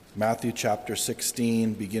Matthew chapter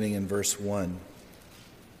 16, beginning in verse 1.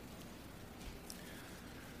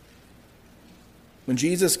 When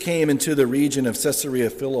Jesus came into the region of Caesarea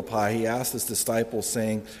Philippi, he asked his disciples,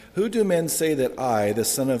 saying, "Who do men say that I, the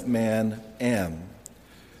Son of Man, am?"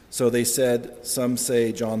 So they said, "Some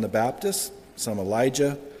say John the Baptist, some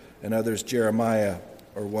Elijah, and others Jeremiah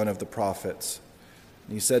or one of the prophets."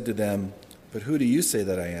 And he said to them, "But who do you say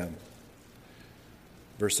that I am?"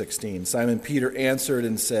 Verse 16, Simon Peter answered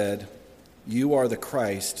and said, "You are the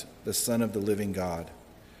Christ, the Son of the living God."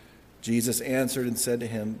 Jesus answered and said to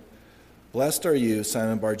him, "Blessed are you,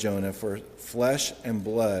 Simon Bar-Jonah, for flesh and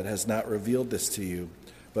blood has not revealed this to you,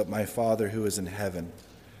 but my Father who is in heaven.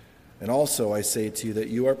 And also I say to you that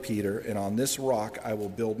you are Peter, and on this rock I will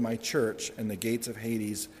build my church, and the gates of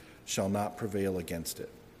Hades shall not prevail against it."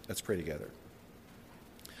 Let's pray together.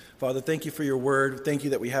 Father, thank you for your word. Thank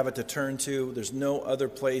you that we have it to turn to. There's no other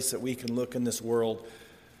place that we can look in this world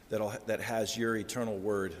that has your eternal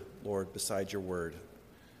word, Lord, besides your word.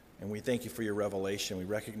 And we thank you for your revelation. We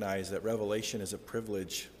recognize that revelation is a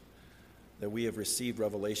privilege, that we have received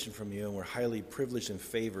revelation from you, and we're highly privileged and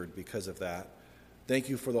favored because of that. Thank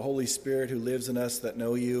you for the Holy Spirit who lives in us that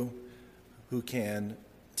know you, who can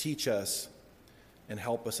teach us and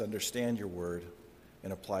help us understand your word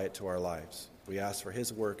and apply it to our lives. We ask for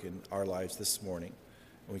his work in our lives this morning,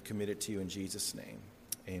 and we commit it to you in Jesus' name.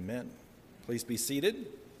 Amen. Please be seated.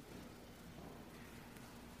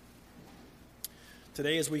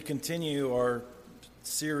 Today, as we continue our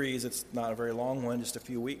series, it's not a very long one, just a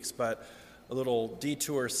few weeks, but a little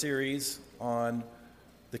detour series on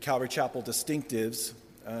the Calvary Chapel distinctives,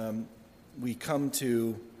 we come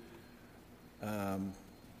to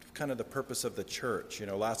kind of the purpose of the church. You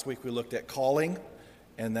know, last week we looked at calling,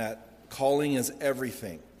 and that calling is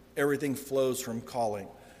everything. Everything flows from calling.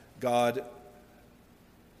 God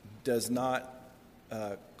does not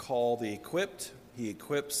call the equipped, he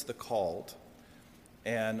equips the called.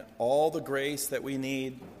 And all the grace that we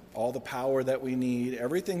need, all the power that we need,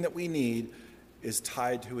 everything that we need is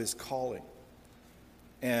tied to his calling.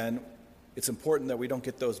 And it's important that we don't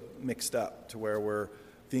get those mixed up to where we're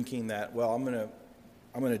thinking that, well, I'm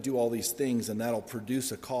going to do all these things and that'll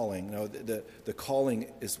produce a calling. No, the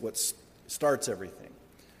calling is what starts everything.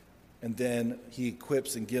 And then he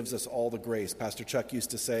equips and gives us all the grace. Pastor Chuck used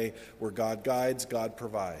to say, where God guides, God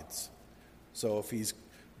provides. So if he's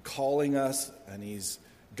calling us and he's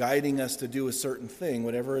guiding us to do a certain thing,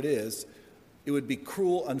 whatever it is, it would be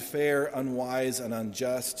cruel, unfair, unwise, and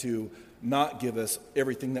unjust to not give us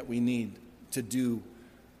everything that we need to do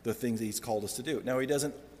the things that he's called us to do. Now, he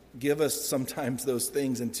doesn't give us sometimes those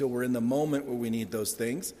things until we're in the moment where we need those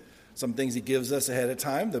things. Some things he gives us ahead of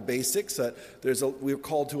time, the basics. We're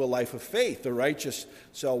called to a life of faith. The righteous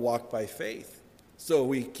shall walk by faith.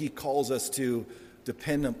 So he calls us to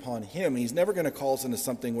depend upon him. He's never going to call us into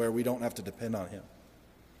something where we don't have to depend on him.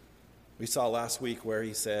 We saw last week where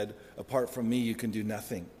he said, "Apart from me, you can do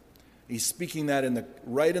nothing." He's speaking that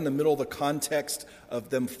right in the middle of the context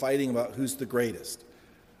of them fighting about who's the greatest.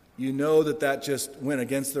 You know that just went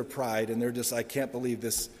against their pride, and they're just, I can't believe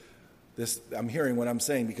this. I'm hearing what I'm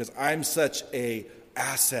saying because I'm such a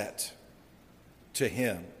asset to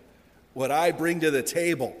him. What I bring to the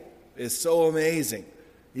table is so amazing.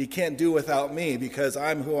 He can't do without me because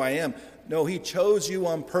I'm who I am. No, he chose you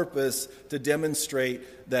on purpose to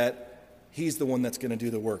demonstrate that he's the one that's going to do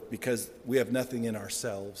the work because we have nothing in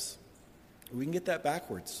ourselves. We can get that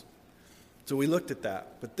backwards. So we looked at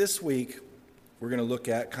that. But this week, we're going to look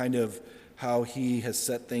at kind of how he has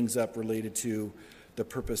set things up related to the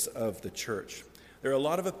purpose of the church. There are a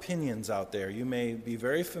lot of opinions out there. You may be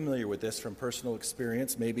very familiar with this from personal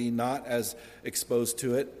experience, maybe not as exposed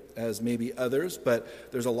to it as maybe others, but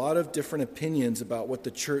there's a lot of different opinions about what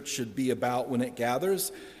the church should be about when it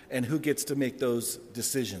gathers and who gets to make those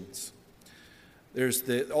decisions. There's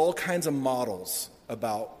all kinds of models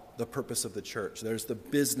about the purpose of the church. There's the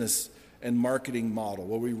business and marketing model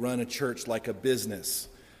where we run a church like a business.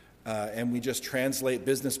 And we just translate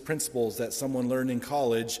business principles that someone learned in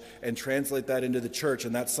college and translate that into the church,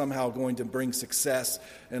 and that's somehow going to bring success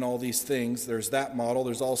and all these things. There's that model.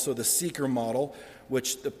 There's also the seeker model,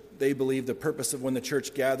 which they believe the purpose of when the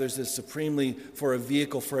church gathers is supremely for a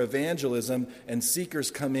vehicle for evangelism, and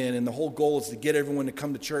seekers come in, and the whole goal is to get everyone to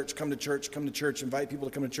come to church, invite people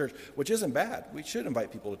to come to church, which isn't bad. We should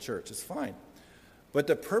invite people to church. It's fine. But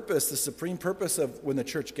the supreme purpose of when the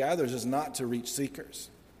church gathers is not to reach seekers.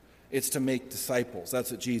 It's to make disciples.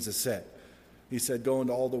 That's what Jesus said. He said, "Go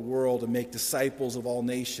into all the world and make disciples of all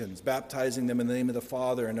nations, baptizing them in the name of the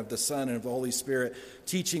Father and of the Son and of the Holy Spirit,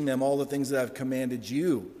 teaching them all the things that I've commanded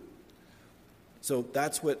you." So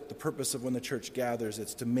that's what the purpose of when the church gathers.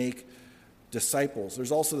 It's to make disciples.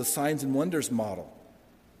 There's also the signs and wonders model.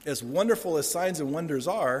 As wonderful as signs and wonders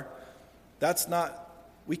are,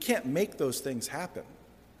 we can't make those things happen.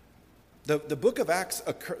 The book of Acts,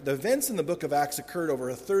 the events in the book of Acts occurred over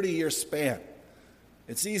a 30-year span.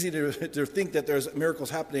 It's easy to think that there's miracles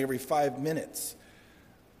happening every 5 minutes,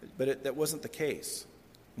 but that wasn't the case.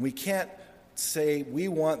 We can't say, we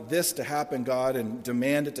want this to happen, God, and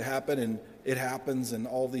demand it to happen, and it happens, and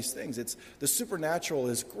all these things. The supernatural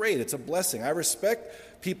is great. It's a blessing. I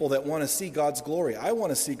respect people that want to see God's glory. I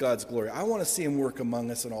want to see God's glory. I want to see him work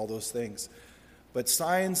among us and all those things. But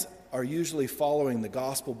signs are usually following the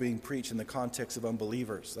gospel being preached in the context of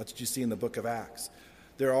unbelievers. That's what you see in the book of Acts.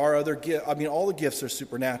 There are other gifts. I mean, all the gifts are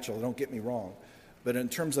supernatural, don't get me wrong. But in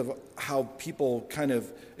terms of how people kind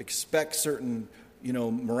of expect certain,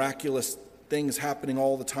 miraculous things happening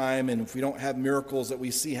all the time, and if we don't have miracles that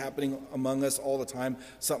we see happening among us all the time,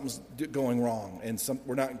 something's going wrong, and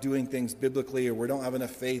we're not doing things biblically, or we don't have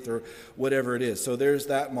enough faith, or whatever it is. So there's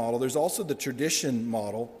that model. There's also the tradition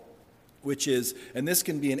model, which is, and this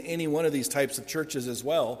can be in any one of these types of churches as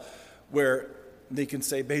well, where they can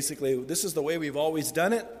say basically, this is the way we've always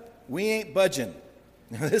done it. We ain't budging.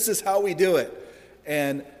 This is how we do it.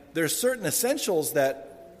 And there's certain essentials that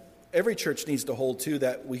every church needs to hold to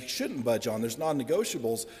that we shouldn't budge on. There's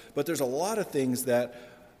non-negotiables, but there's a lot of things that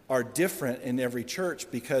are different in every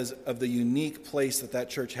church because of the unique place that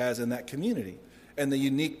church has in that community and the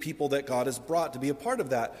unique people that God has brought to be a part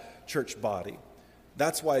of that church body.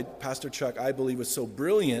 That's why Pastor Chuck, I believe, was so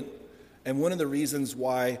brilliant, and one of the reasons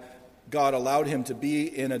why God allowed him to be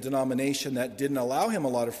in a denomination that didn't allow him a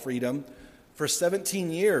lot of freedom for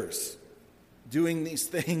 17 years, doing these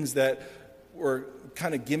things that were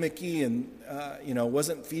kind of gimmicky and,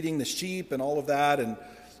 wasn't feeding the sheep and all of that.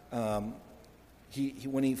 And he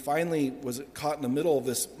when he finally was caught in the middle of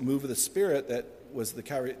this move of the Spirit that was the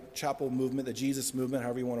Calvary Chapel movement, the Jesus movement,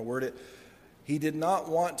 however you want to word it, he did not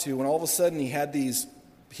want to. When all of a sudden he had these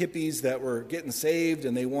hippies that were getting saved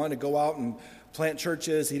and they wanted to go out and plant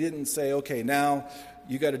churches, he didn't say, okay, now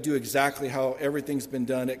you got to do exactly how everything's been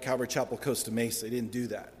done at Calvary Chapel Costa Mesa. He didn't do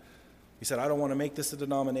that. He said, I don't want to make this a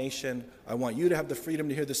denomination. I want you to have the freedom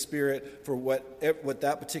to hear the Spirit for what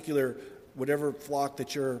that particular, whatever flock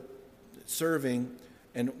that you're serving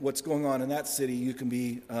and what's going on in that city, you can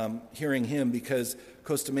be hearing him, because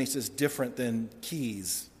Costa Mesa is different than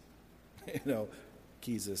Keys.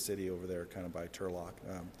 Keys is a city over there kind of by Turlock.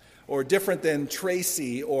 Or different than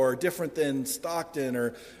Tracy, or different than Stockton,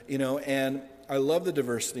 or, and I love the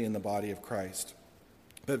diversity in the body of Christ.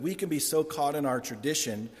 But we can be so caught in our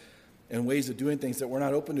tradition and ways of doing things that we're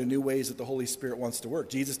not open to new ways that the Holy Spirit wants to work.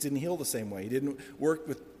 Jesus didn't heal the same way. He didn't work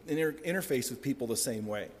with interface with people the same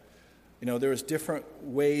way. There was different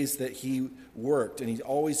ways that he worked, and he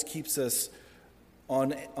always keeps us on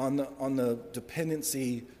the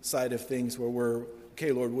dependency side of things, where we're,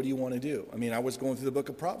 okay, Lord, what do you want to do? I was going through the book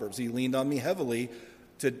of Proverbs. He leaned on me heavily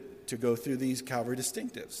to go through these Calvary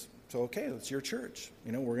distinctives. So, okay, it's your church.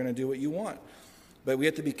 We're going to do what you want. But we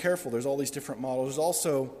have to be careful. There's all these different models. There's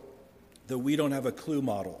also the we don't have a clue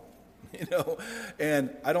model,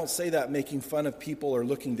 And I don't say that making fun of people or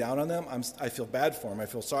looking down on them. I feel bad for them. I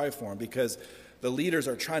feel sorry for them, because the leaders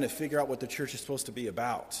are trying to figure out what the church is supposed to be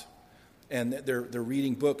about. And they're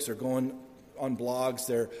reading books, they're going on blogs,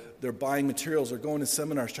 they're buying materials, they're going to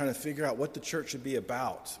seminars trying to figure out what the church should be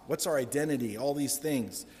about. What's our identity? All these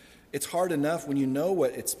things. It's hard enough when you know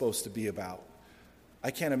what it's supposed to be about. I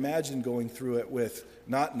can't imagine going through it with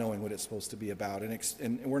not knowing what it's supposed to be about.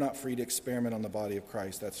 And we're not free to experiment on the body of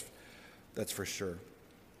Christ. That's for sure.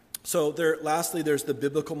 So lastly, there's the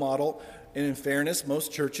biblical model. And in fairness,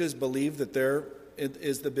 most churches believe that they're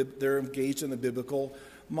engaged in the biblical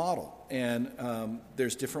model. And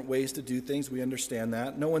there's different ways to do things. We understand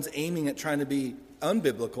that. No one's aiming at trying to be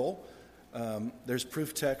unbiblical. There's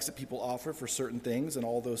proof texts that people offer for certain things and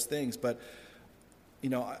all those things. But,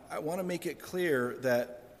 I want to make it clear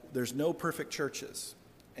that there's no perfect churches.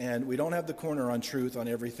 And we don't have the corner on truth on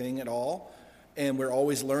everything at all. And we're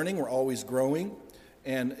always learning. We're always growing.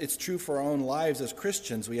 And it's true for our own lives as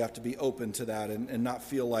Christians. We have to be open to that and not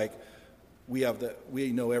feel like we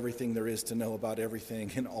know everything there is to know about everything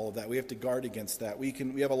and all of that. We have to guard against that. We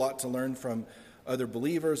have a lot to learn from other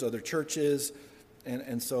believers, other churches,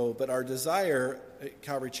 and so. But our desire at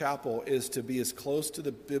Calvary Chapel is to be as close to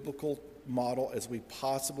the biblical model as we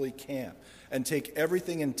possibly can, and take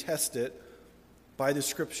everything and test it by the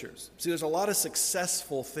Scriptures. See, there's a lot of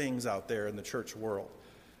successful things out there in the church world.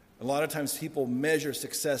 A lot of times people measure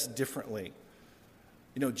success differently.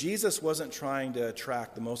 Jesus wasn't trying to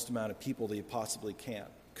attract the most amount of people that he possibly can.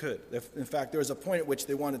 could. In fact, there was a point at which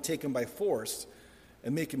they wanted to take him by force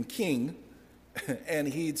and make him king, and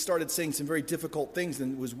he started saying some very difficult things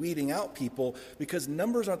and was weeding out people, because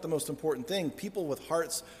numbers aren't the most important thing. People with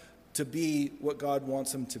hearts to be what God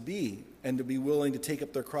wants them to be, and to be willing to take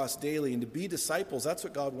up their cross daily and to be disciples, that's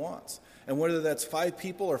what God wants. And whether that's 5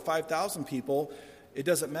 people or 5,000 people, it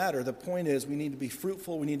doesn't matter. The point is, we need to be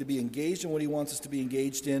fruitful, we need to be engaged in what he wants us to be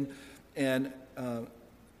engaged in, and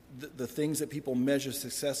the things that people measure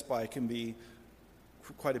success by can be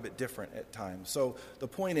quite a bit different at times. So the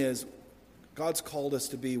point is, God's called us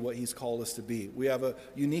to be what he's called us to be. We have a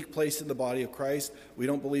unique place in the body of Christ. We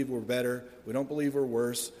don't believe we're better. We don't believe we're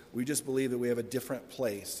worse. We just believe that we have a different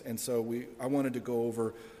place. And so I wanted to go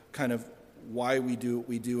over kind of why we do what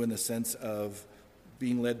we do, in the sense of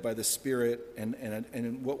being led by the Spirit,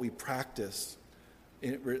 and what we practice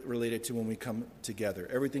related to when we come together.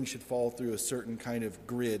 Everything should fall through a certain kind of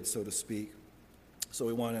grid, so to speak. So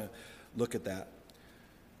we want to look at that.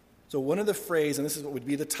 So one of the phrases, and this is what would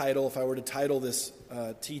be the title if I were to title this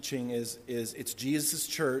teaching, is it's Jesus'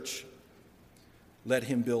 church, let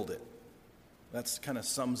him build it. That's kind of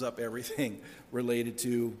sums up everything related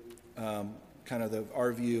to kind of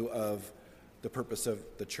our view of the purpose of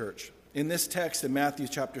the church. In this text in Matthew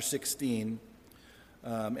chapter 16,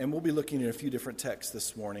 and we'll be looking at a few different texts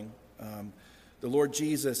this morning, the Lord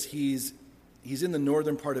Jesus, He's in the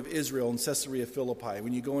northern part of Israel, in Caesarea Philippi.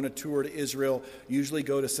 When you go on a tour to Israel, usually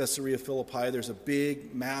go to Caesarea Philippi. There's a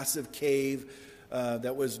big, massive cave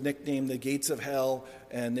that was nicknamed the Gates of Hell,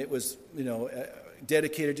 and it was,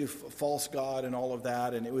 dedicated to false god and all of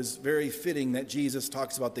that. And it was very fitting that Jesus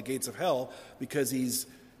talks about the gates of hell, because he's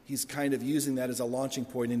kind of using that as a launching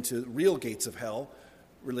point into real gates of hell,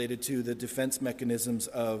 related to the defense mechanisms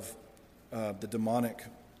of the demonic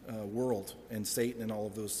world and Satan and all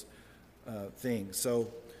of those things.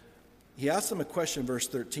 So he asks them a question in verse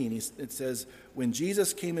 13. It says, when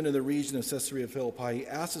Jesus came into the region of Caesarea Philippi, he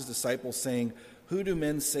asked his disciples, saying, who do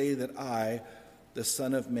men say that I, the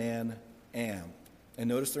Son of Man, am? And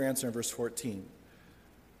notice their answer in verse 14.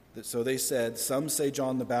 So they said, some say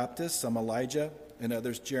John the Baptist, some Elijah, and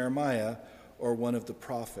others Jeremiah, or one of the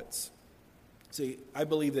prophets. See, I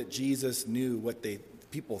believe that Jesus knew what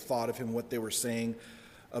people thought of him, what they were saying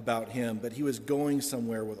about him, but he was going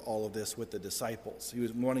somewhere with all of this with the disciples. He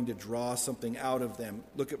was wanting to draw something out of them.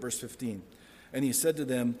 Look at verse 15. And he said to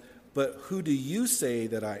them, but who do you say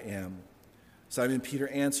that I am? Simon Peter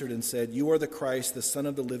answered and said, you are the Christ, the Son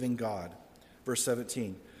of the living God. Verse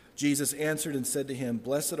 17. Jesus answered and said to him,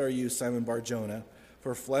 blessed are you, Simon Bar-Jonah,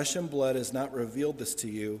 for flesh and blood has not revealed this to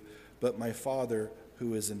you, but my Father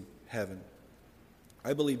who is in heaven.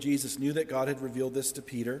 I believe Jesus knew that God had revealed this to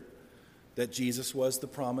Peter, that Jesus was the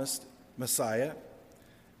promised Messiah,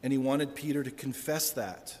 and he wanted Peter to confess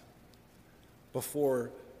that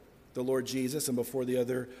before the Lord Jesus and before the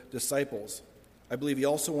other disciples. I believe he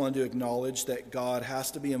also wanted to acknowledge that God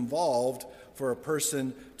has to be involved for a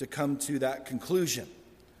person to come to that conclusion,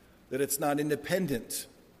 that it's not independent.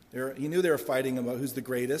 He knew they were fighting about who's the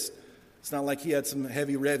greatest. It's not like he had some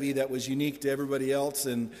heavy revy that was unique to everybody else,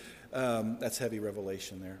 and that's heavy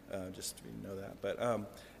revelation there, just so you know that. But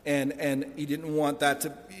and he didn't want that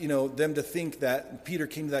to, them to think that Peter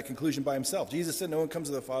came to that conclusion by himself. Jesus said, no one comes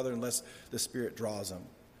to the Father unless the Spirit draws him.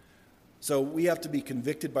 So we have to be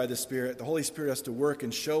convicted by the Spirit. The Holy Spirit has to work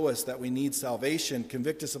and show us that we need salvation,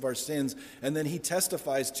 convict us of our sins, and then he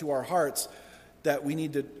testifies to our hearts that we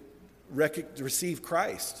need to receive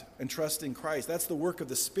Christ and trust in Christ. That's the work of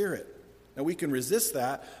the Spirit. Now we can resist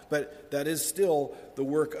that, but that is still the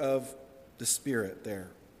work of the Spirit there.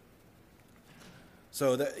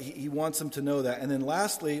 So that he wants them to know that. And then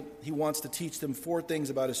lastly, he wants to teach them 4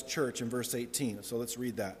 things about his church in verse 18. So let's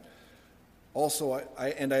read that. Also,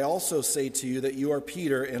 I also say to you that you are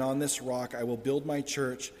Peter, and on this rock I will build my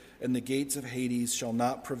church, and the gates of Hades shall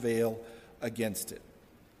not prevail against it.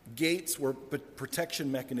 Gates were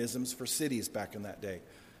protection mechanisms for cities back in that day.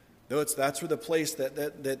 That's where the place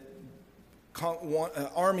that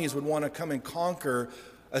armies would want to come and conquer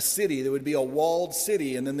a city. There would be a walled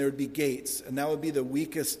city, and then there would be gates, and that would be the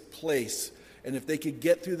weakest place. And if they could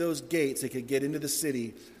get through those gates, they could get into the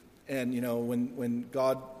city. And when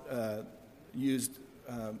God used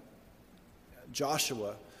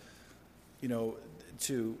Joshua, with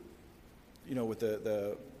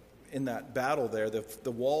the in that battle there,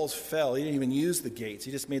 the walls fell. He didn't even use the gates.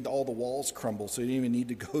 He just made all the walls crumble, so he didn't even need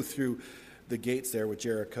to go through the gates there with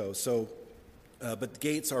Jericho. So, but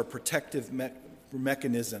gates are protective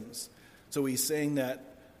mechanisms. So he's saying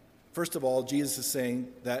that, first of all, Jesus is saying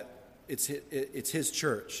that it's his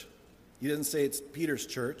church. He doesn't say it's Peter's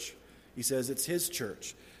church. He says it's his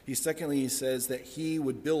church. Secondly, he says that he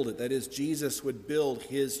would build it. That is, Jesus would build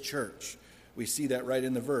his church. We see that right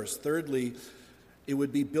in the verse. Thirdly, it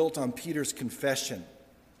would be built on Peter's confession.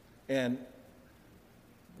 And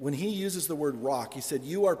when he uses the word rock, he said,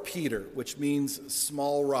 "You are Peter," which means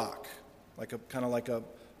small rock, kind of like a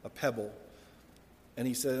pebble. And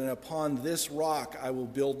he said, "And upon this rock I will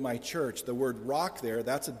build my church." The word rock there,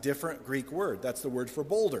 that's a different Greek word. That's the word for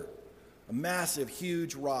boulder, a massive,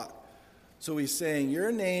 huge rock. So he's saying,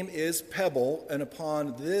 your name is Pebble, and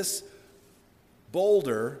upon this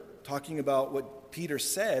boulder, talking about what Peter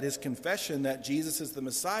said, his confession that Jesus is the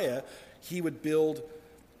Messiah, he would build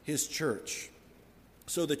his church.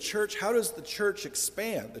 So the church, how does the church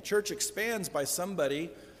expand? The church expands by somebody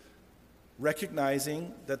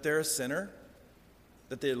recognizing that they're a sinner,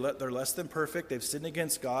 that they're less than perfect, they've sinned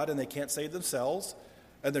against God, and they can't save themselves,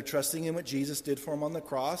 and they're trusting in what Jesus did for them on the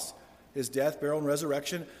cross, his death, burial, and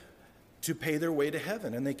resurrection, to pay their way to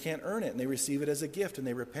heaven, and they can't earn it, and they receive it as a gift, and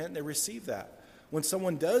they repent, and they receive that. When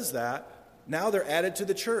someone does that, now they're added to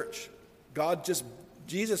the church.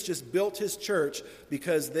 Jesus just built his church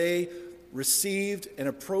because they received and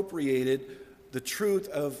appropriated the truth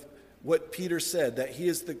of what Peter said, that he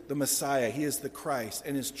is the Messiah, he is the Christ,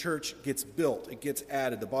 and his church gets built, it gets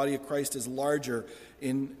added. The body of Christ is larger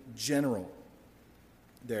in general.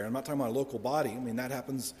 There. I'm not talking about a local body. I mean, that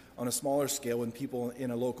happens on a smaller scale when people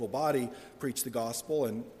in a local body preach the gospel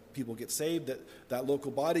and people get saved. That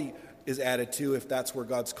local body is added to if that's where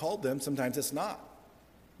God's called them. Sometimes it's not.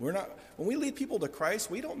 When we lead people to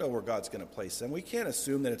Christ, we don't know where God's going to place them. We can't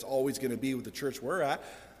assume that it's always going to be with the church we're at.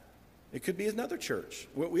 It could be another church.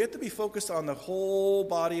 We have to be focused on the whole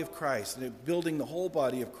body of Christ and building the whole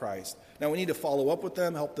body of Christ. Now, we need to follow up with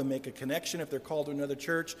them, help them make a connection if they're called to another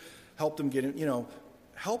church, help them get in,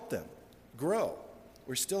 help them grow.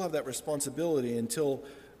 We still have that responsibility until,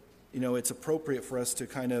 it's appropriate for us to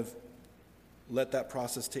kind of let that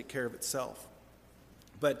process take care of itself.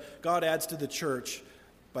 But God adds to the church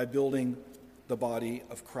by building the body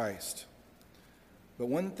of Christ. But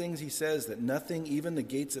one of the things he says that nothing, even the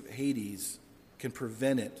gates of Hades, can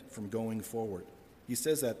prevent it from going forward. He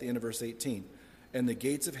says that at the end of verse 18. And the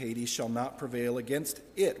gates of Hades shall not prevail against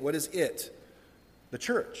it. What is it? The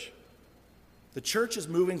church. The church is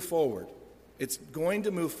moving forward. It's going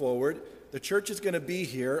to move forward. The church is going to be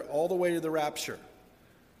here all the way to the rapture.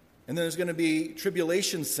 And then there's going to be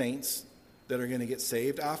tribulation saints that are going to get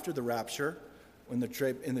saved after the rapture in the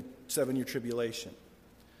 7-year tribulation.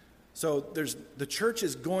 So the church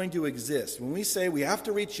is going to exist. When we say we have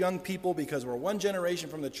to reach young people because we're one generation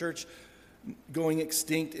from the church going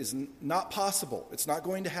extinct is not possible. It's not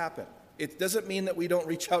going to happen. It doesn't mean that we don't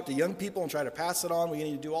reach out to young people and try to pass it on. We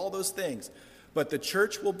need to do all those things. But the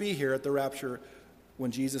church will be here at the rapture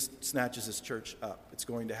when Jesus snatches his church up. It's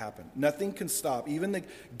going to happen. Nothing can stop. Even the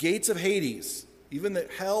gates of Hades, even the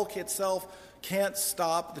hell itself can't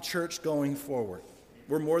stop the church going forward.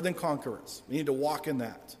 We're more than conquerors. We need to walk in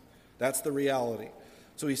that. That's the reality.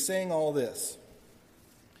 So he's saying all this.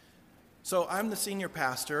 So I'm the senior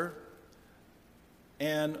pastor,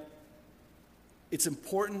 and it's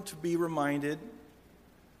important to be reminded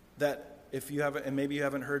that if you haven't, and maybe you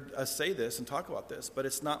haven't heard us say this and talk about this, but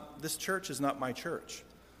this church is not my church.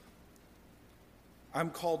 I'm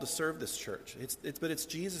called to serve this church. But it's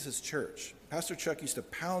Jesus' church. Pastor Chuck used to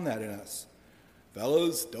pound that in us.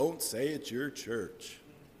 Fellows, don't say it's your church.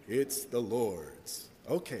 It's the Lord's.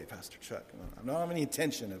 Okay, Pastor Chuck, I don't have any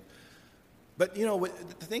intention of. But,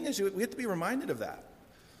 the thing is, we have to be reminded of that.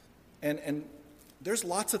 And there's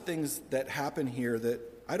lots of things that happen here that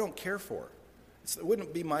I don't care for. It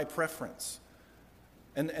wouldn't be my preference.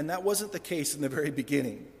 And that wasn't the case in the very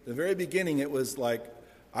beginning. The very beginning, it was like,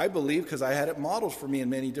 I believe, because I had it modeled for me in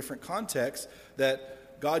many different contexts,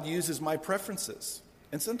 that God uses my preferences.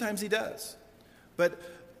 And sometimes he does. But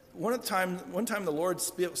one time the Lord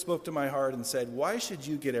spoke to my heart and said, why should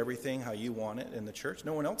you get everything how you want it in the church?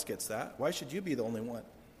 No one else gets that. Why should you be the only one?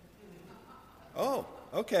 Oh,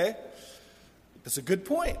 okay. That's a good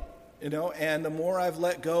point. And the more I've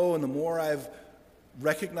let go and the more I've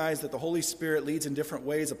recognized that the Holy Spirit leads in different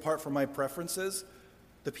ways apart from my preferences,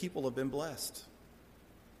 the people have been blessed.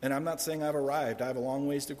 And I'm not saying I've arrived. I have a long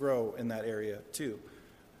ways to grow in that area too.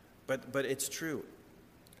 But it's true.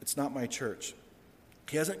 It's not my church.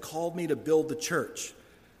 He hasn't called me to build the church.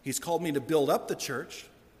 He's called me to build up the church.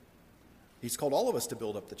 He's called all of us to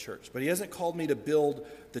build up the church. But he hasn't called me to build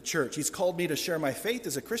the church. He's called me to share my faith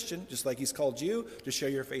as a Christian, just like he's called you to share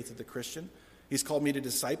your faith as a Christian. He's called me to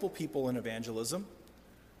disciple people in evangelism.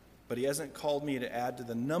 But he hasn't called me to add to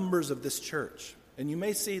the numbers of this church. And you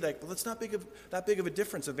may see like, well, that's not that big of a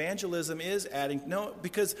difference. Evangelism is adding. No,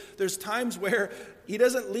 because there's times where he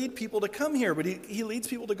doesn't lead people to come here, but he leads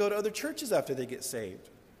people to go to other churches after they get saved.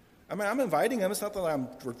 I mean, I'm inviting them. It's not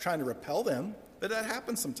that we're trying to repel them, but that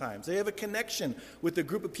happens sometimes. They have a connection with a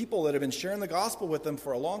group of people that have been sharing the gospel with them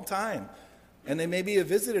for a long time. And they maybe have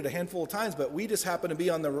visited a handful of times, but we just happen to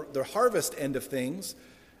be on the harvest end of things.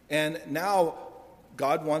 And now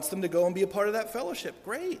God wants them to go and be a part of that fellowship.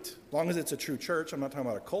 Great. As long as it's a true church. I'm not talking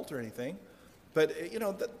about a cult or anything. But,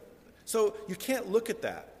 so you can't look at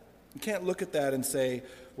that. You can't look at that and say,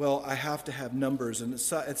 well, I have to have numbers. And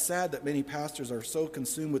it's sad that many pastors are so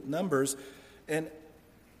consumed with numbers. And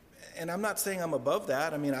I'm not saying I'm above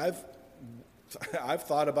that. I mean, I've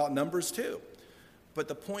thought about numbers too. But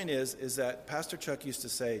the point is that Pastor Chuck used to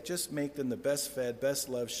say, just make them the best fed, best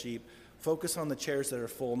loved sheep. Focus on the chairs that are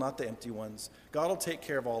full, not the empty ones. God will take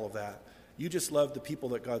care of all of that. You just love the people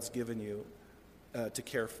that God's given you to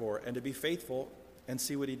care for and to be faithful and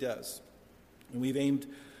see what he does. And we've aimed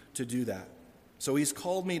to do that. So he's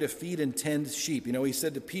called me to feed and tend sheep. He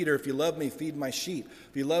said to Peter, if you love me, feed my sheep.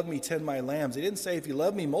 If you love me, tend my lambs. He didn't say, if you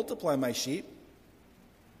love me, multiply my sheep.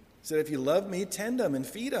 He said, if you love me, tend them and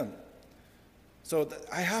feed them. So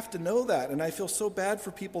I have to know that, and I feel so bad for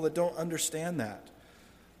people that don't understand that.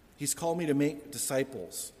 He's called me to make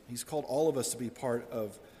disciples. He's called all of us to be part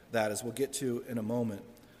of that, as we'll get to in a moment.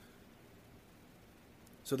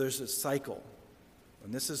 So there's a cycle,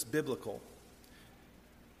 and this is biblical.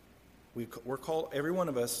 We're called, every one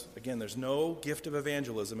of us, again, there's no gift of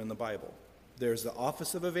evangelism in the Bible. There's the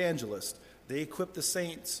office of evangelist. They equip the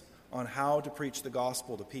saints on how to preach the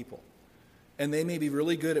gospel to people. And they may be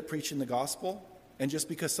really good at preaching the gospel, and just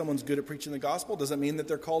because someone's good at preaching the gospel doesn't mean that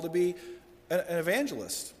they're called to be an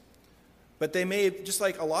evangelist. But they may, just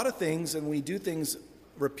like a lot of things, and we do things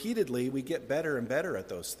repeatedly, we get better and better at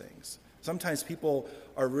those things. Sometimes people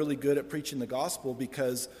are really good at preaching the gospel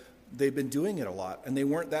because they've been doing it a lot, and they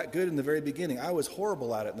weren't that good in the very beginning. I was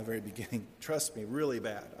horrible at it in the very beginning. Trust me, really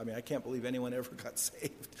bad. I mean, I can't believe anyone ever got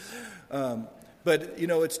saved. But,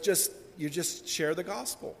 it's just, you just share the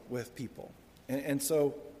gospel with people. And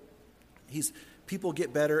so people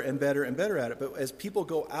get better and better and better at it. But as people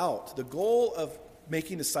go out, the goal of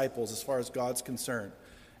making disciples as far as God's concerned,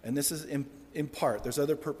 and this is in part, there's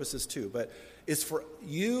other purposes too, but is for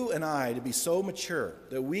you and I to be so mature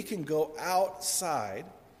that we can go outside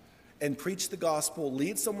and preach the gospel,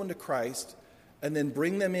 lead someone to Christ, and then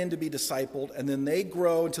bring them in to be discipled, and then they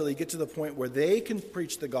grow until they get to the point where they can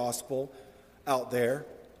preach the gospel out there,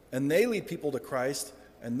 and they lead people to Christ,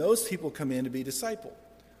 and those people come in to be discipled.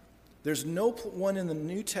 There's no one in the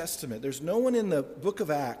New Testament, there's no one in the book of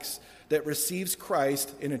Acts that receives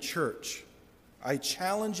Christ in a church. I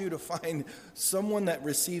challenge you to find someone that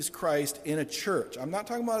receives Christ in a church. I'm not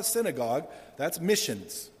talking about a synagogue. That's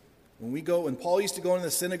missions. When Paul used to go into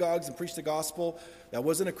the synagogues and preach the gospel, that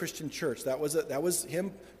wasn't a Christian church. That was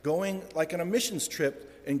him going like on a missions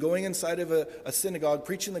trip and going inside of a synagogue,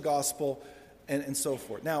 preaching the gospel, and so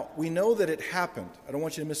forth. Now, we know that it happened. I don't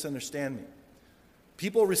want you to misunderstand me.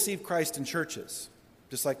 People receive Christ in churches,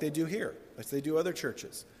 just like they do here, like they do other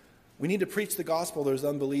churches. We need to preach the gospel. There's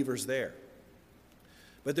unbelievers there.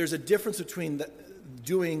 But there's a difference between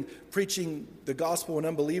preaching the gospel when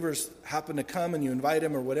unbelievers happen to come and you invite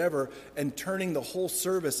them or whatever, and turning the whole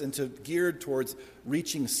service into geared towards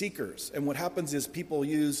reaching seekers. And what happens is people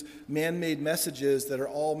use man-made messages that are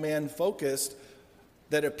all man-focused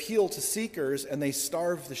that appeal to seekers, and they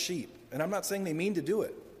starve the sheep. And I'm not saying they mean to do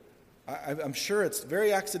it. I'm sure it's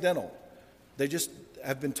very accidental. They just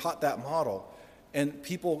have been taught that model. And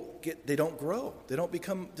people they don't grow. They don't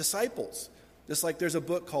become disciples. Just like there's a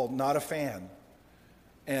book called Not a Fan.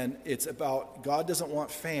 And it's about God doesn't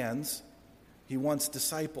want fans. He wants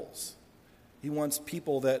disciples. He wants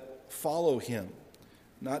people that follow him,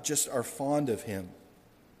 not just are fond of him.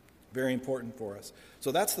 Very important for us.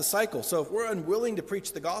 So that's the cycle. So if we're unwilling to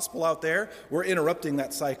preach the gospel out there, we're interrupting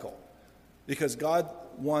that cycle. Because God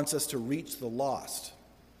wants us to reach the lost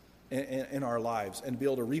in our lives and be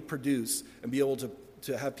able to reproduce and be able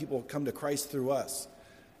to have people come to Christ through us.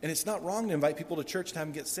 And it's not wrong to invite people to church and have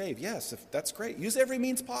them get saved. Yes, that's great. Use every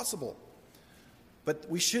means possible. But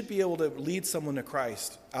we should be able to lead someone to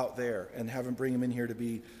Christ out there and have him bring him in here to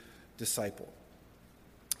be discipled.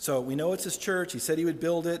 So we know it's his church. He said he would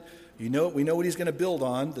build it. We know what he's going to build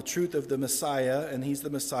on, the truth of the Messiah, and he's the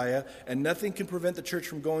Messiah. And nothing can prevent the church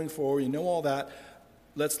from going forward. You know all that.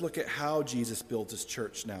 Let's look at how Jesus builds his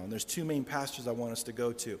church now. And there's two main passages I want us to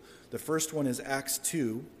go to. The first one is Acts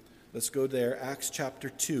 2. Let's go there, Acts chapter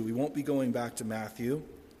 2. We won't be going back to Matthew,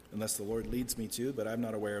 unless the Lord leads me to, but I'm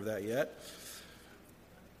not aware of that yet.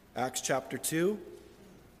 Acts chapter 2.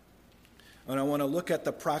 And I want to look at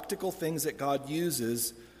the practical things that God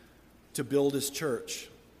uses to build his church,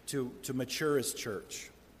 to mature his church.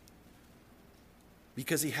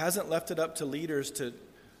 Because he hasn't left it up to leaders to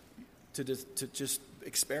just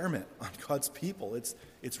experiment on God's people.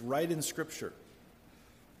 It's right in Scripture.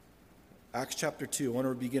 Acts chapter 2, I want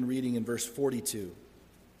to begin reading in verse 42.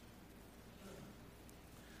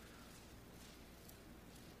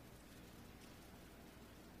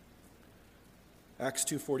 Acts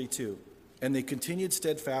 2:42. And they continued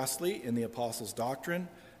steadfastly in the apostles' doctrine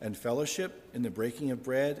and fellowship, in the breaking of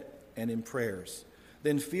bread and in prayers.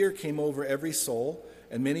 Then fear came over every soul,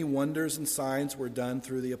 and many wonders and signs were done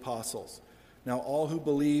through the apostles. Now all who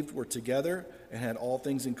believed were together and had all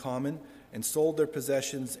things in common, and sold their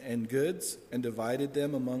possessions and goods, and divided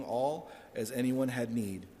them among all as anyone had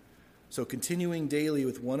need. So continuing daily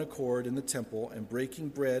with one accord in the temple, and breaking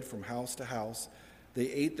bread from house to house, they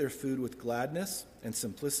ate their food with gladness and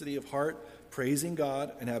simplicity of heart, praising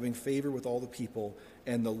God and having favor with all the people.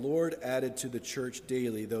 And the Lord added to the church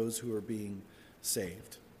daily those who are being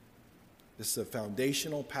saved. This is a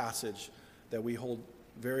foundational passage that we hold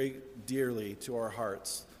very dearly to our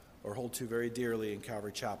hearts, or hold to very dearly in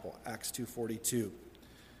Calvary Chapel, Acts 2:42.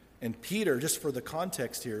 And Peter, just for the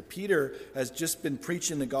context here, Peter has just been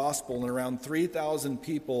preaching the gospel, and around 3,000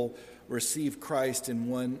 people received Christ in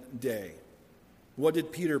one day. What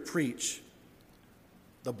did Peter preach?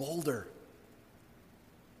 The boulder,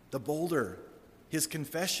 his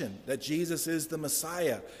confession that Jesus is the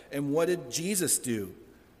Messiah. And what did Jesus do?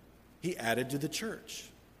 He added to the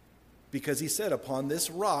church, because he said, upon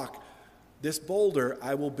this rock, this boulder,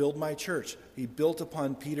 I will build my church. He built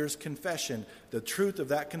upon Peter's confession, the truth of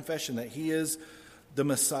that confession that he is the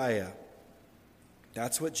Messiah.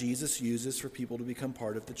 That's what Jesus uses for people to become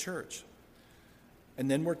part of the church. And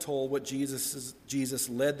then we're told what Jesus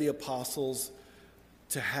led the apostles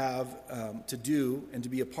to have, to do and to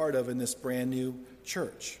be a part of in this brand new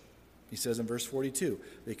church. He says in verse 42,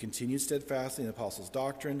 they continued steadfastly in the apostles'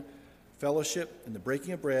 doctrine, fellowship, and the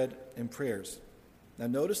breaking of bread, and prayers. Now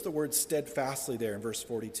notice the word steadfastly there in verse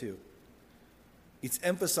 42. It's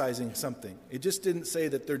emphasizing something. It just didn't say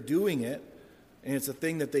that they're doing it, and it's a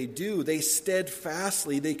thing that they do. They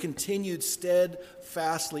continued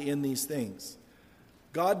steadfastly in these things.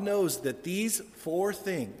 God knows that these four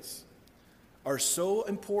things are so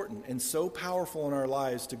important and so powerful in our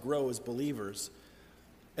lives to grow as believers.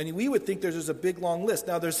 And we would think there's a big, long list.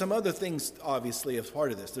 Now, there's some other things, obviously, as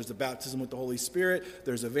part of this. There's the baptism with the Holy Spirit.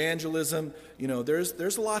 There's evangelism.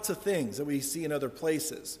 There's lots of things that we see in other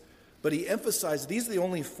places. But he emphasized these are the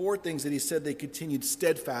only four things that he said they continued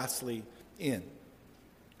steadfastly in.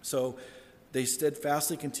 So they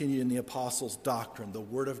steadfastly continued in the apostles' doctrine, the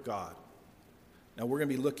Word of God. Now, we're going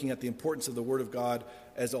to be looking at the importance of the Word of God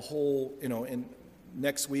as a whole, in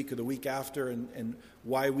next week or the week after, and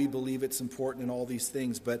why we believe it's important and all these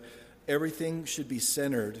things. But everything should be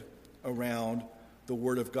centered around the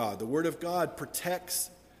Word of God. The Word of God protects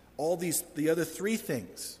the other three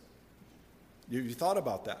things. You thought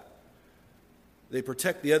about that? They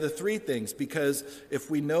protect the other three things, because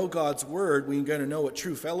if we know God's Word, we're going to know what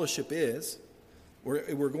true fellowship is.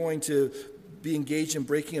 We're going to be engaged in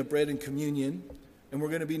breaking of bread and communion, and we're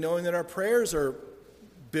going to be knowing that our prayers are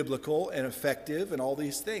biblical and effective and all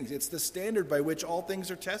these things. It's the standard by which all things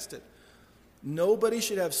are tested. Nobody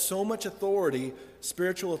should have so much authority,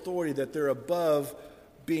 spiritual authority, that they're above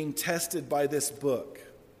being tested by this book.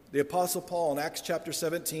 The Apostle Paul in Acts chapter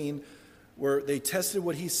 17, where they tested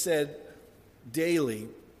what he said daily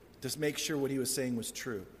to make sure what he was saying was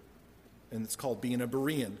true. And it's called being a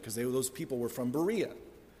Berean, because those people were from Berea.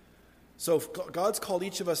 So God's called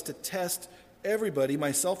each of us to test everybody,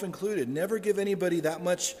 myself included. Never give anybody that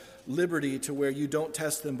much liberty to where you don't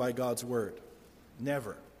test them by God's Word.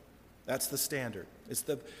 Never. That's the standard. It's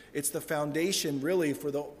the foundation, really,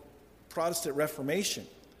 for the Protestant Reformation.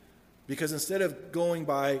 Because instead of going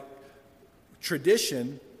by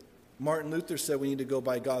tradition, Martin Luther said we need to go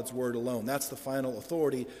by God's Word alone. That's the final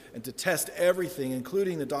authority. And to test everything,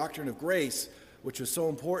 including the doctrine of grace, which is so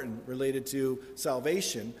important related to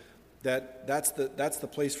salvation, that's the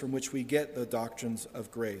place from which we get the doctrines of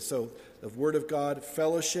grace. So the Word of God,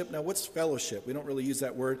 fellowship. Now, what's fellowship? We don't really use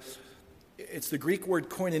that word. It's the Greek word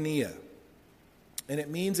koinonia, and it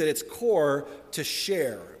means at its core to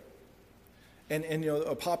share. And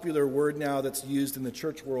a popular word now that's used in the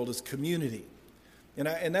church world is community,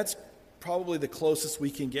 and that's probably the closest we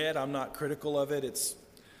can get. I'm not critical of it. It's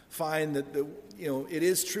fine that it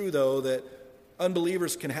is true though that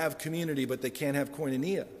unbelievers can have community, but they can't have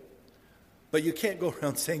koinonia. But you can't go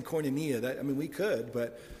around saying koinonia. We could,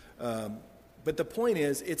 but But the point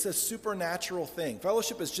is, it's a supernatural thing.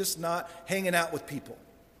 Fellowship is just not hanging out with people.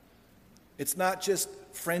 It's not just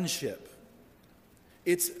friendship.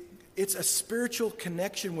 It's a spiritual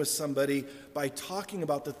connection with somebody by talking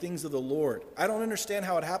about the things of the Lord. I don't understand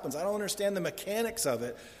how it happens. I don't understand the mechanics of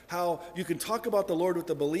it, how you can talk about the Lord with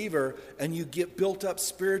the believer and you get built up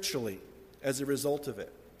spiritually as a result of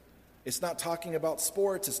it. It's not talking about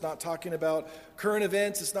sports. It's not talking about current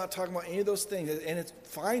events. It's not talking about any of those things. And it's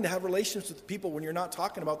fine to have relationships with people when you're not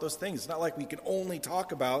talking about those things. It's not like we can only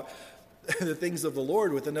talk about the things of the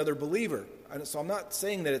Lord with another believer. So I'm not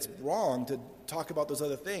saying that it's wrong to talk about those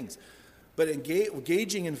other things. But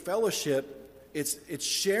engaging in fellowship, it's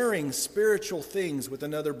sharing spiritual things with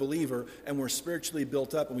another believer, and we're spiritually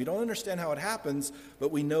built up. And we don't understand how it happens, but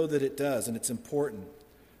we know that it does, and it's important.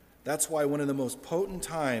 That's why one of the most potent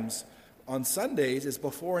times on Sundays is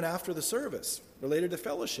before and after the service, related to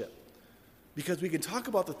fellowship. Because we can talk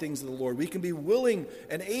about the things of the Lord. We can be willing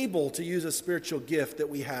and able to use a spiritual gift that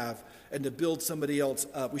we have and to build somebody else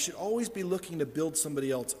up. We should always be looking to build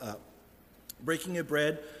somebody else up. Breaking of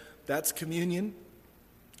bread, that's communion.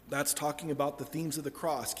 That's talking about the themes of the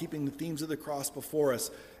cross, keeping the themes of the cross before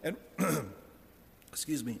us, and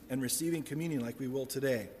and receiving communion like we will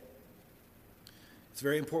today. It's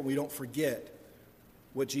very important we don't forget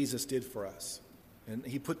what Jesus did for us. And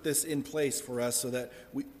he put this in place for us so that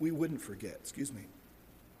we wouldn't forget.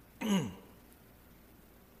 And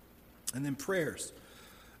then prayers.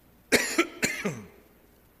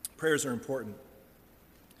 Prayers are important.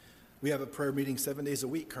 We have a prayer meeting 7 days a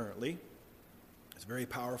week currently. It's very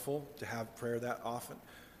powerful to have prayer that often.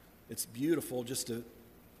 It's beautiful just to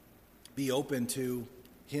be open to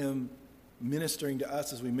him ministering to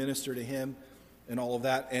us as we minister to him and all of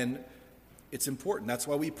that. And it's important. That's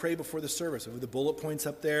why we pray before the service. With the bullet points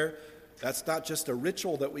up there, that's not just a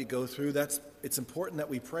ritual that we go through. It's important that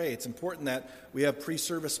we pray. It's important that we have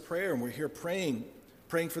pre-service prayer, and we're here praying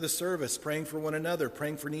for the service, praying for one another,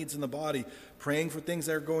 praying for needs in the body, praying for things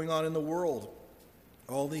that are going on in the world,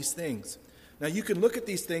 all these things. Now, you can look at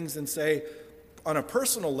these things and say, on a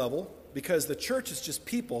personal level, because the church is just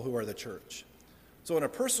people who are the church. So on a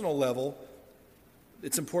personal level,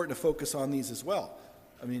 it's important to focus on these as well.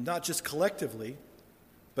 I mean, not just collectively,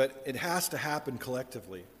 but it has to happen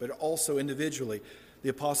collectively, but also individually. The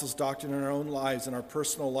apostles' doctrine in our own lives, in our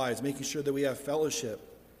personal lives, making sure that we have fellowship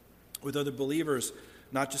with other believers,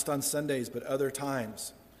 not just on Sundays, but other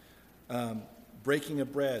times. Breaking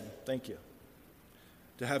of bread, thank you.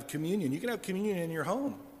 To have communion. You can have communion in your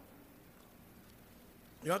home.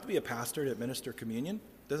 You don't have to be a pastor to administer communion.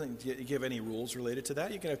 It doesn't give any rules related to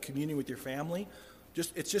that. You can have communion with your family.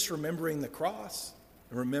 It's just remembering the cross.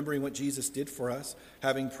 Remembering what Jesus did for us,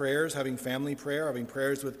 having prayers, having family prayer, having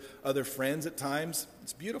prayers with other friends at times.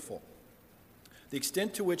 It's beautiful. The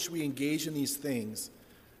extent to which we engage in these things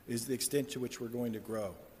is the extent to which we're going to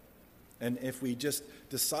grow. And if we just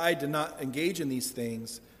decide to not engage in these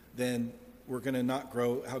things, then we're going to not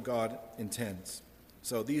grow how God intends.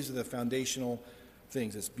 So these are the foundational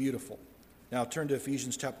things. It's beautiful. Now turn to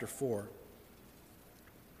Ephesians chapter 4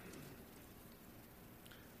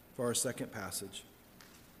 for our second passage.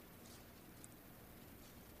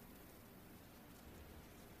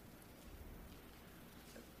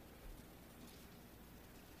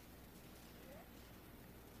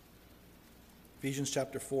 Ephesians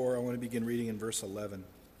chapter 4, I want to begin reading in verse 11.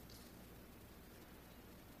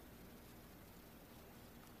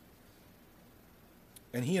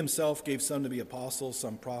 And he himself gave some to be apostles,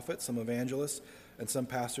 some prophets, some evangelists, and some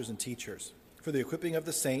pastors and teachers, for the equipping of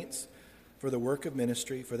the saints, for the work of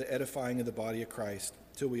ministry, for the edifying of the body of Christ,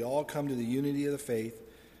 till we all come to the unity of the faith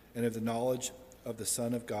and of the knowledge of the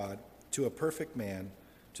Son of God, to a perfect man,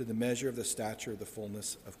 to the measure of the stature of the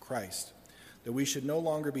fullness of Christ, that we should no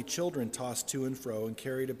longer be children tossed to and fro and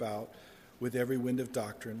carried about with every wind of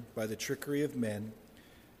doctrine by the trickery of men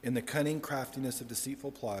in the cunning craftiness of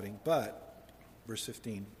deceitful plotting, but, verse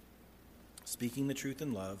 15, speaking the truth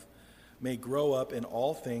in love, may grow up in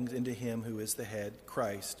all things into him who is the head,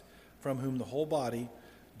 Christ, from whom the whole body,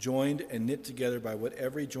 joined and knit together by what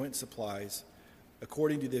every joint supplies,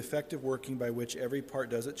 according to the effective working by which every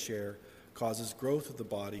part does its share, causes growth of the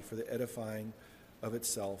body for the edifying of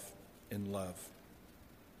itself in love.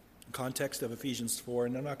 Context of Ephesians 4,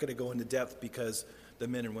 and I'm not going to go into depth because the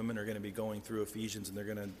men and women are going to be going through Ephesians and they're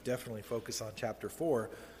going to definitely focus on chapter 4.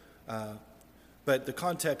 But the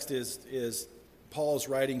context is Paul's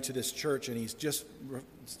writing to this church, and he's just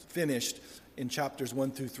finished in chapters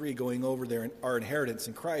 1 through 3 going over our inheritance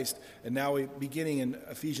in Christ. And now beginning in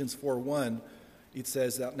Ephesians 4:1, it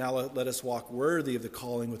says that now let us walk worthy of the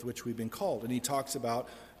calling with which we've been called. And he talks about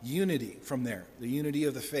unity from there, the unity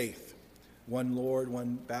of the faith, one Lord,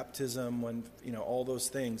 one baptism, one, all those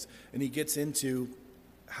things. And he gets into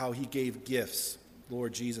how he gave gifts,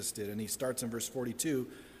 Lord Jesus did. And he starts in verse 42,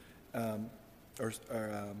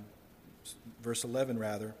 verse 11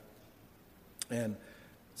 rather, and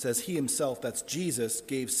says he himself, that's Jesus,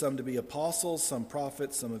 gave some to be apostles, some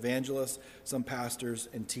prophets, some evangelists, some pastors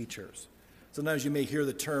and teachers. Sometimes you may hear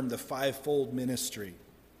the term the fivefold ministry.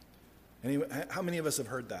 How many of us have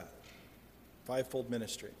heard that? Fivefold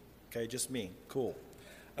ministry. Okay, just me. Cool.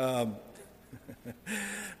 But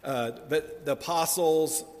the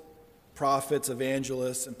apostles, prophets,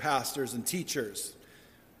 evangelists, and pastors and teachers.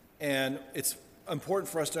 And it's important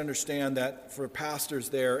for us to understand that for pastors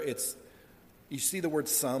there, you see the word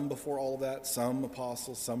some before all of that. Some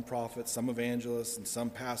apostles, some prophets, some evangelists, and some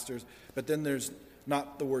pastors. But then there's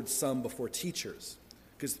not the word some before teachers.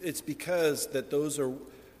 Because that those are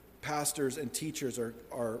pastors and teachers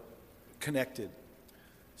are connected.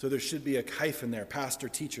 So there should be a hyphen there, pastor,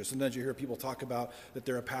 teacher. Sometimes you hear people talk about that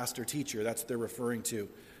they're a pastor, teacher. That's what they're referring to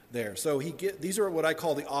there. So these are what I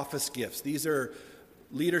call the office gifts. These are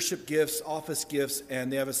leadership gifts, office gifts,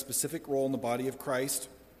 and they have a specific role in the body of Christ.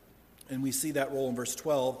 And we see that role in verse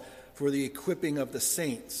 12 for the equipping of the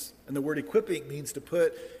saints. And the word equipping means to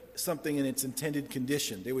put something in its intended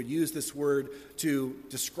condition. They would use this word to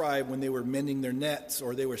describe when they were mending their nets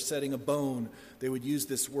or they were setting a bone. They would use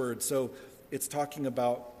this word. So it's talking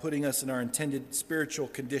about putting us in our intended spiritual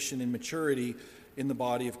condition and maturity in the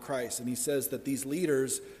body of Christ. And he says that these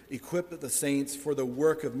leaders equip the saints for the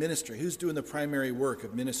work of ministry. Who's doing the primary work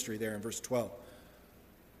of ministry there in verse 12?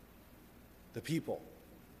 The people.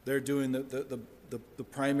 They're doing the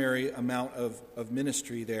primary amount of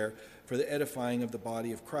ministry there for the edifying of the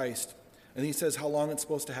body of Christ. And he says how long it's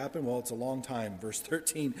supposed to happen? Well, it's a long time. Verse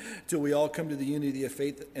 13, till we all come to the unity of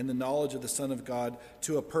faith and the knowledge of the Son of God,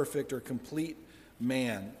 to a perfect or complete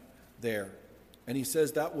man there. And he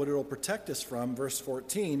says that what it'll protect us from, verse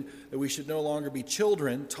 14, that we should no longer be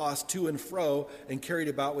children tossed to and fro and carried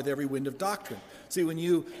about with every wind of doctrine. See, when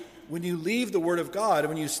you leave the Word of God, and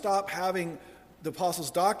when you stop having the apostles'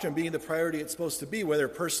 doctrine being the priority it's supposed to be, whether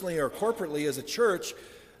personally or corporately as a church,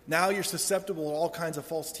 now you're susceptible to all kinds of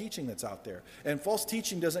false teaching that's out there. And false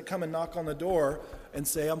teaching doesn't come and knock on the door and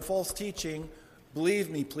say, I'm false teaching, believe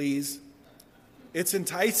me, please. It's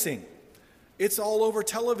enticing. It's all over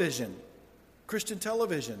television, Christian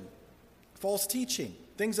television, false teaching,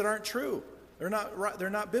 things that aren't true. They're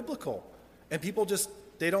not biblical. And people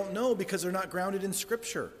they don't know because they're not grounded in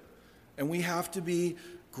Scripture. And we have to be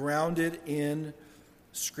grounded in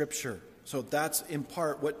Scripture. So that's in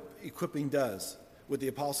part what equipping does with the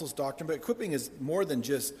apostles' doctrine. But equipping is more than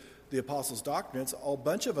just the apostles' doctrine. It's a whole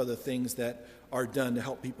bunch of other things that are done to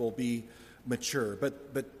help people be mature.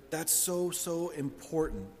 But that's so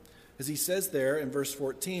important. As he says there in verse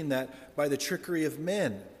 14, that by the trickery of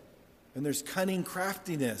men, and there's cunning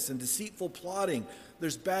craftiness and deceitful plotting,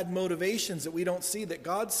 there's bad motivations that we don't see that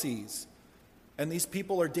God sees. And these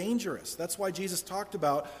people are dangerous. That's why Jesus talked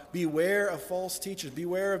about beware of false teachers,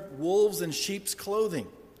 beware of wolves in sheep's clothing.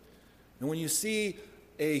 And when you see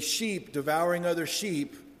a sheep devouring other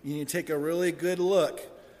sheep, you need to take a really good look.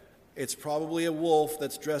 It's probably a wolf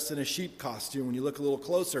that's dressed in a sheep costume when you look a little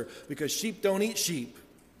closer, because sheep don't eat sheep.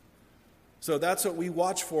 So that's what we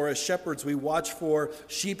watch for as shepherds. We watch for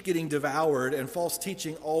sheep getting devoured, and false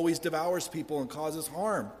teaching always devours people and causes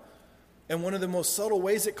harm. And one of the most subtle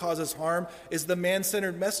ways it causes harm is the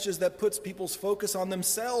man-centered messages that puts people's focus on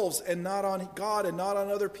themselves and not on God and not on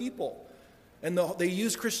other people. And they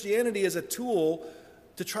use Christianity as a tool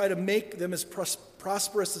to try to make them as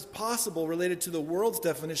prosperous as possible related to the world's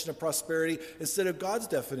definition of prosperity instead of God's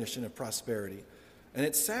definition of prosperity. And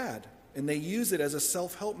it's sad. And they use it as a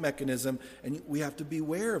self-help mechanism, and we have to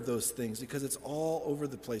beware of those things because it's all over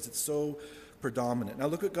the place. It's so predominant. Now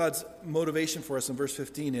look at God's motivation for us in verse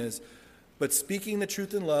 15 is, but speaking the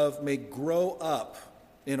truth in love may grow up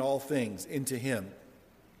in all things into Him.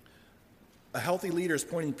 A healthy leader is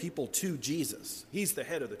pointing people to Jesus. He's the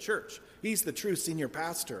head of the church. He's the true senior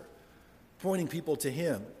pastor, pointing people to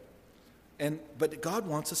Him. But God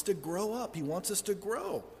wants us to grow up. He wants us to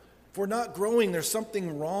grow. If we're not growing, there's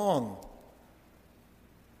something wrong.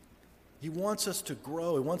 He wants us to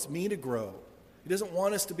grow. He wants me to grow. He doesn't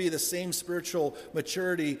want us to be the same spiritual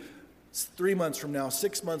maturity 3 months from now,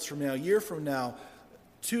 6 months from now, a year from now,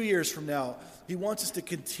 2 years from now. He wants us to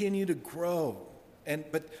continue to grow.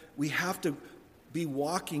 But we have to be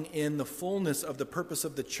walking in the fullness of the purpose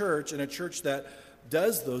of the church, and a church that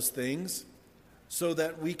does those things so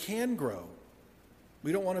that we can grow.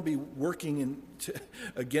 We don't want to be working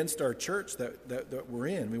against our church that we're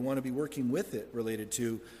in. We want to be working with it related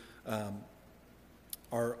to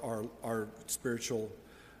our spiritual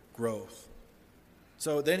growth.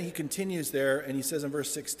 So then he continues there, and he says in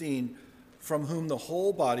verse 16, from whom the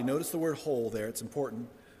whole body, notice the word whole there, it's important,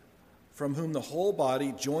 from whom the whole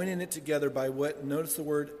body, joining it together by what, notice the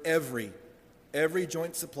word every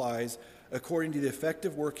joint supplies, according to the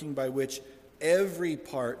effective working by which every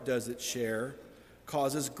part does its share,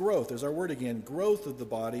 causes growth. There's our word again, growth of the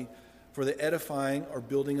body for the edifying or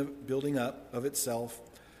building up of itself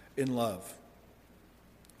in love.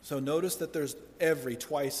 So notice that there's every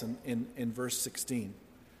twice in verse 16.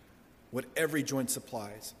 What every joint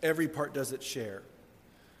supplies. Every part does its share.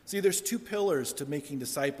 See, there's two pillars to making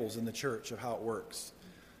disciples in the church of how it works.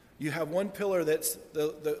 You have one pillar that's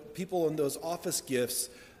the people in those office gifts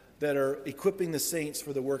that are equipping the saints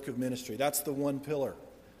for the work of ministry. That's the one pillar.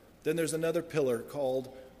 Then there's another pillar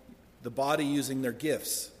called the body using their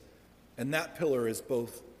gifts. And that pillar is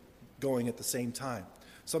both going at the same time.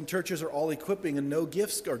 Some churches are all equipping and no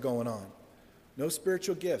gifts are going on. No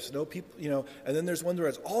spiritual gifts, no people, and then there's one where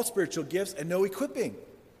it's all spiritual gifts and no equipping.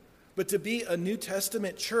 But to be a New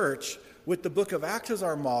Testament church with the book of Acts as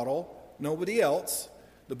our model, nobody else,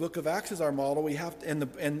 the book of Acts is our model, we have to,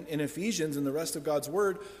 and in Ephesians and the rest of God's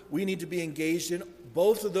word, we need to be engaged in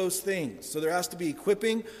both of those things. So there has to be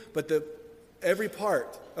equipping, but every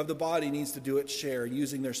part of the body needs to do its share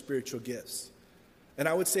using their spiritual gifts. And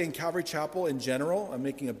I would say in Calvary Chapel in general, I'm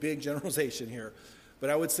making a big generalization here, but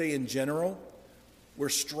I would say in general, we're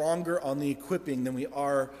stronger on the equipping than we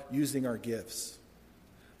are using our gifts.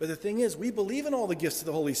 But the thing is, we believe in all the gifts of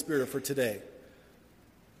the Holy Spirit for today.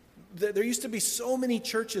 There used to be so many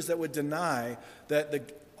churches that would deny that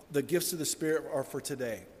the gifts of the Spirit are for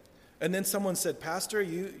today. And then someone said, Pastor,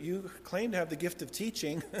 you claim to have the gift of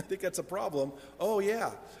teaching. I think that's a problem. Oh,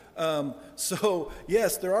 yeah. So,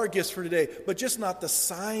 yes, there are gifts for today, but just not the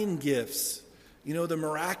sign gifts. The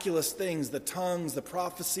miraculous things, the tongues, the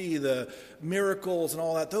prophecy, the miracles and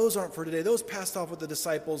all that, those aren't for today. Those passed off with the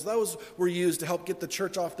disciples. Those were used to help get the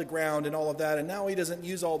church off the ground and all of that. And now he doesn't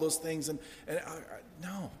use all those things.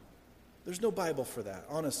 No, there's no Bible for that.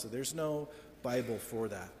 Honestly, there's no Bible for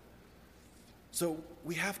that. So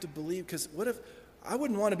we have to believe, because what if, I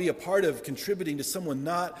wouldn't want to be a part of contributing to someone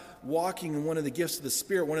not walking in one of the gifts of the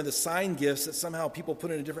Spirit, one of the sign gifts that somehow people put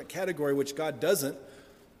in a different category, which God doesn't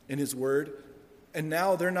in his word. And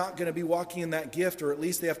now they're not going to be walking in that gift, or at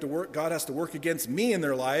least they have to work. God has to work against me in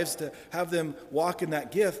their lives to have them walk in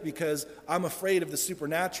that gift because I'm afraid of the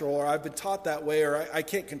supernatural, or I've been taught that way, or I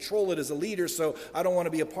can't control it as a leader, so I don't want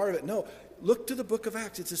to be a part of it. No, look to the book of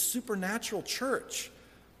Acts. It's a supernatural church,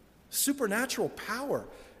 supernatural power.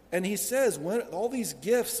 And he says when all these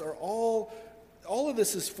gifts are all of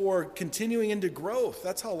this is for continuing into growth.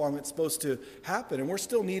 That's how long it's supposed to happen. And we're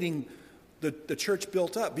still needing the church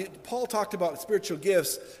built up. Paul talked about spiritual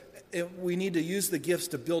gifts. We need to use the gifts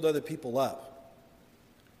to build other people up.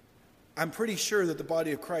 I'm pretty sure that the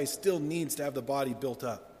body of Christ still needs to have the body built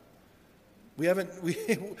up.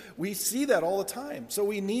 We see that all the time. So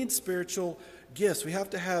we need spiritual gifts. We have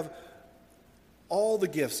to have all the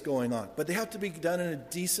gifts going on, but they have to be done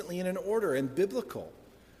decently and in order and biblical.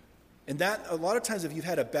 And that, a lot of times, if you've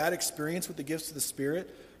had a bad experience with the gifts of the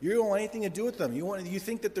Spirit, you don't want anything to do with them. You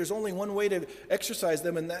think that there's only one way to exercise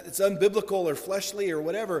them, and that it's unbiblical or fleshly or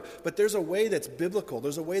whatever. But there's a way that's biblical.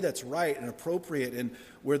 There's a way that's right and appropriate, and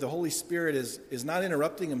where the Holy Spirit is not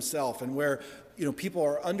interrupting himself, and where people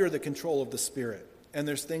are under the control of the Spirit. And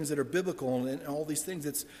there's things that are biblical, and all these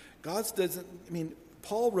things.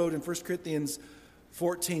 Paul wrote in 1 Corinthians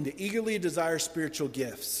 14 to eagerly desire spiritual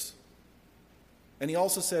gifts. And he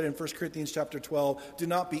also said in 1 Corinthians chapter 12, do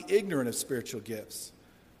not be ignorant of spiritual gifts.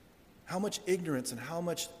 How much ignorance and how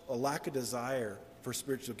much a lack of desire for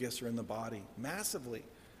spiritual gifts are in the body? Massively.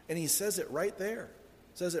 And he says it right there.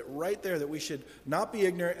 Says it right there that we should not be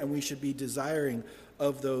ignorant and we should be desiring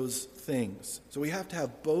of those things. So we have to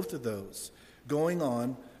have both of those going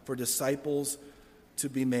on for disciples to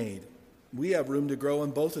be made. We have room to grow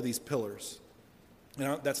in both of these pillars.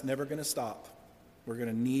 That's never going to stop. We're going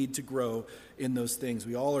to need to grow in those things.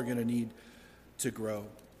 We all are going to need to grow.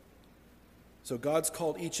 So God's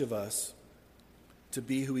called each of us to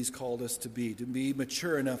be who he's called us to be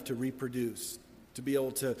mature enough to reproduce, to be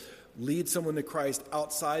able to lead someone to Christ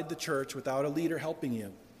outside the church without a leader helping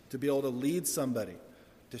you, to be able to lead somebody.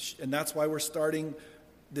 And that's why we're starting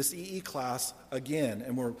this EE class again,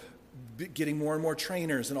 and we're getting more and more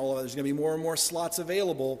trainers and all of that. There's going to be more and more slots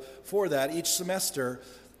available for that each semester.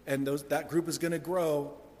 And that group is going to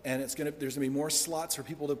grow, and there's going to be more slots for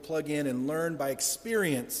people to plug in and learn by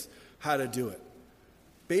experience how to do it.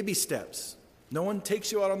 Baby steps. No one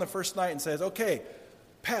takes you out on the first night and says, okay,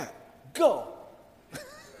 Pat, go.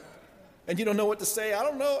 and you don't know what to say. I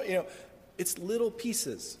don't know. It's little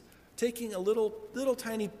pieces. Taking a little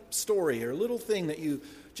tiny story or a little thing that you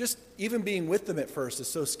just, even being with them at first is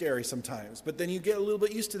so scary sometimes. But then you get a little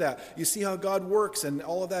bit used to that. You see how God works and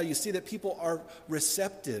all of that. You see that people are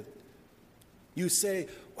receptive. You say,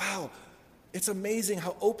 wow, it's amazing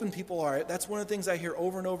how open people are. That's one of the things I hear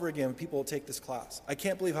over and over again when people take this class. I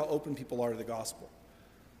can't believe how open people are to the gospel.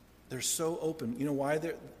 They're so open. You know why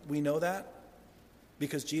we know that?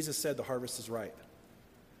 Because Jesus said the harvest is ripe.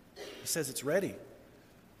 He says it's ready.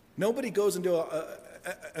 Nobody goes into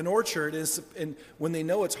an orchard and when they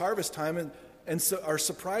know it's harvest time and so are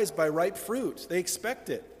surprised by ripe fruit. They expect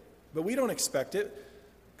it. But we don't expect it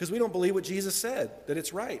because we don't believe what Jesus said, that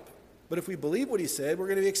it's ripe. But if we believe what he said, we're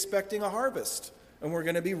going to be expecting a harvest and we're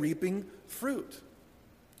going to be reaping fruit.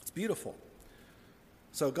 It's beautiful.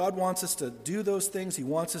 So God wants us to do those things. He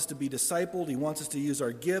wants us to be discipled. He wants us to use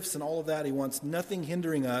our gifts and all of that. He wants nothing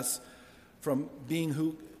hindering us from being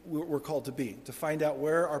who we're called to be, to find out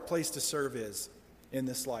where our place to serve is in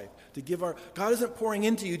this life. God isn't pouring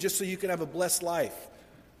into you just so you can have a blessed life.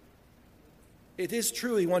 It is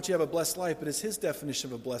true he wants you to have a blessed life, but it's his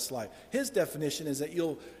definition of a blessed life. His definition is that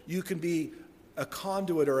you can be a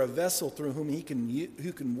conduit or a vessel through whom he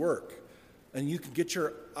can work. And you can get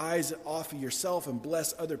your eyes off of yourself and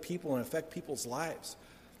bless other people and affect people's lives.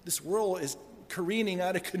 This world is careening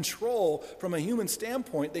out of control from a human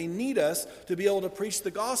standpoint. They need us to be able to preach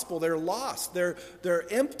the gospel. They're lost. They're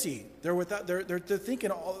empty. They're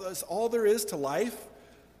thinking all there is to life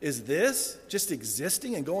is this, just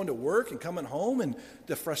existing and going to work and coming home and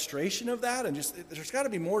the frustration of that. And just there's got to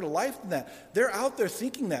be more to life than that. They're out there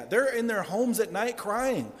thinking that. They're in their homes at night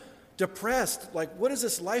crying, depressed, like, what is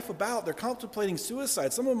this life about? They're contemplating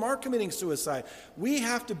suicide. Some of them are committing suicide. We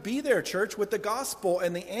have to be there, church, with the gospel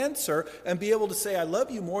and the answer and be able to say, I love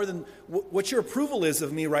you more than what your approval is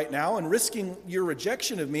of me right now and risking your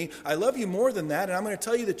rejection of me. I love you more than that, and I'm going to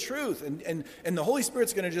tell you the truth. And the Holy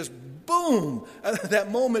Spirit's going to just, boom, at that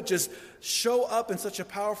moment just show up in such a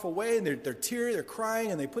powerful way, and they're tearing, they're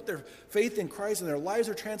crying, and they put their faith in Christ, and their lives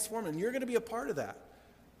are transformed, and you're going to be a part of that.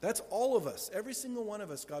 That's all of us. Every single one of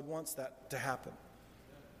us, God wants that to happen.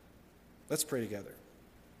 Let's pray together.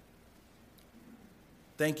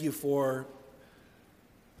 Thank you for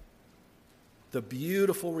the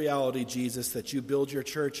beautiful reality, Jesus, that you build your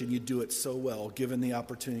church and you do it so well, given the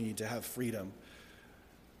opportunity to have freedom.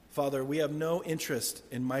 Father, we have no interest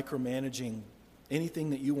in micromanaging anything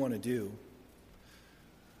that you want to do.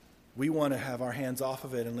 We want to have our hands off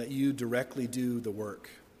of it and let you directly do the work,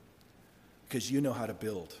 because you know how to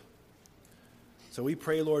build. So we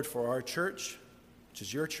pray, Lord, for our church, which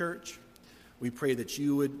is your church. We pray that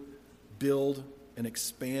you would build and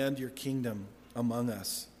expand your kingdom among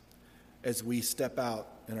us as we step out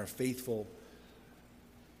and are faithful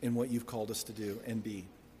in what you've called us to do and be.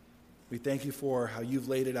 We thank you for how you've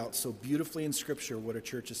laid it out so beautifully in Scripture what a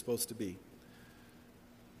church is supposed to be.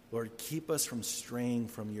 Lord, keep us from straying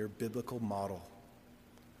from your biblical model.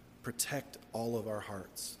 Protect all of our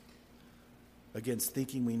hearts against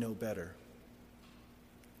thinking we know better.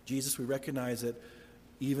 Jesus, we recognize that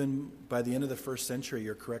even by the end of the first century,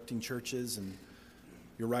 you're correcting churches and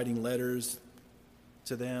you're writing letters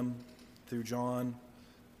to them through John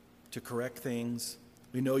to correct things.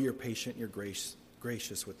 We know you're patient, you're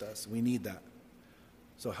gracious with us. We need that.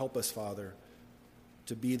 So help us, Father,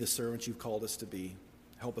 to be the servants you've called us to be.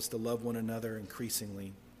 Help us to love one another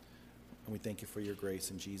increasingly. And we thank you for your grace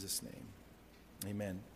in Jesus' name. Amen.